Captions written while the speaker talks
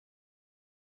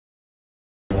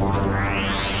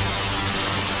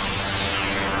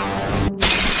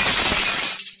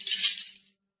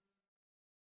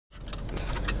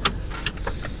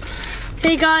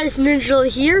Hey guys, Dilly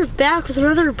here, back with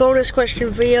another bonus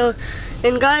question video.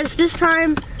 And guys, this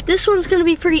time, this one's gonna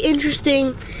be pretty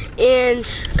interesting and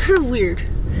kind of weird.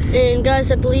 And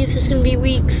guys, I believe this is gonna be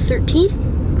week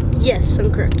 13? Yes,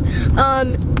 I'm correct.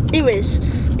 Anyways,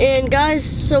 and guys,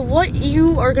 so what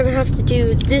you are gonna have to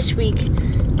do this week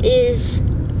is,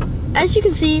 as you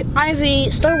can see, I have a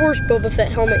Star Wars Boba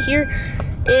Fett helmet here,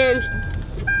 and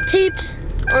taped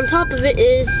on top of it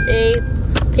is a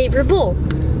paper bowl.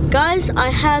 Guys,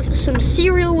 I have some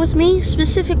cereal with me,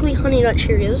 specifically Honey Nut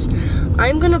Cheerios.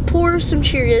 I'm gonna pour some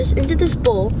Cheerios into this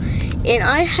bowl, and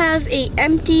I have a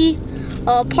empty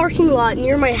parking lot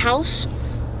near my house.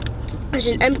 There's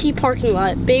an empty parking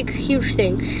lot, big, huge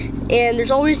thing. And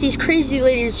there's always these crazy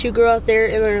ladies who go out there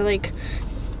and are like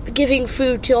giving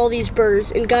food to all these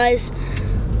birds. And guys,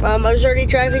 I was already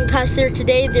driving past there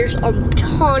today. There's a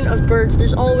ton of birds.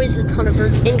 There's always a ton of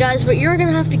birds. And guys, what you're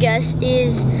gonna have to guess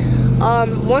is,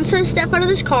 once I step out of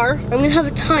this car, I'm gonna have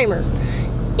a timer.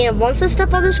 And once I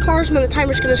step out of this car is when the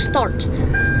timer's gonna start.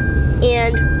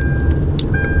 And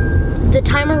the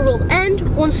timer will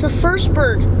end once the first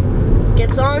bird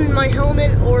gets on my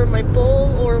helmet or my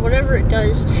bowl or whatever it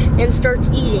does and starts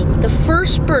eating. The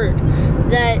first bird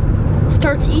that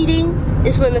starts eating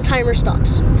is when the timer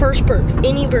stops. First bird,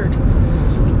 any bird.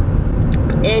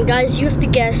 And guys, you have to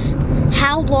guess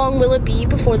how long will it be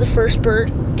before the first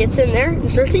bird gets in there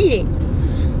and starts eating.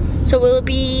 So will it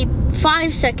be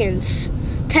 5 seconds,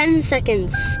 10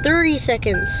 seconds, 30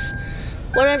 seconds,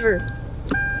 whatever.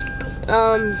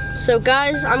 So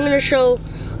guys, I'm gonna show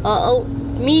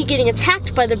me getting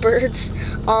attacked by the birds,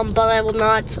 but I will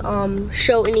not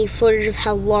show any footage of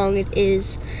how long it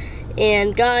is.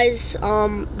 And guys,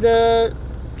 the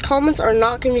comments are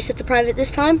not going to be set to private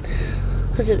this time,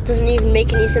 because it doesn't even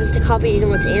make any sense to copy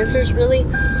anyone's answers, really.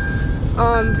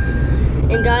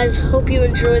 And guys, hope you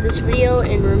enjoyed this video,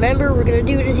 and remember, we're going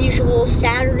to do it as usual.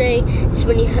 Saturday is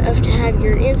when you have to have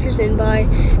your answers in by,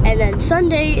 and then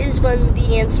Sunday is when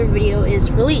the answer video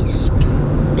is released.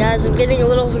 Guys, I'm getting a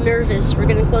little nervous. We're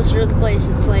getting closer to the place.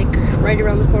 It's like right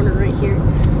around the corner right here.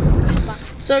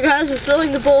 So guys, I'm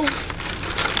filling the bowl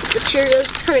with the Cheerios.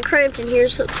 It's kind of cramped in here,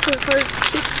 so it's kind of hard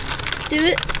to do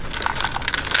it.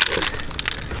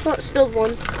 Oh, it spilled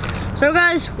one. So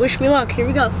guys, wish me luck. Here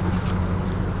we go.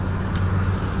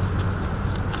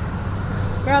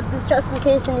 Grab this just in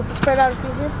case I need to spread out a few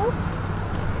handfuls.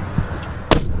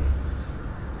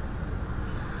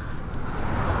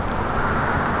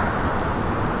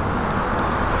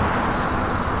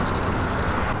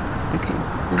 Okay,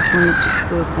 there's one that just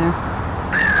flew up there.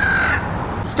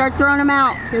 Start throwing them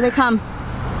out. Here they come.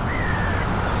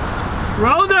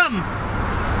 Throw them!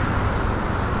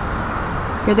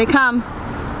 Here they come.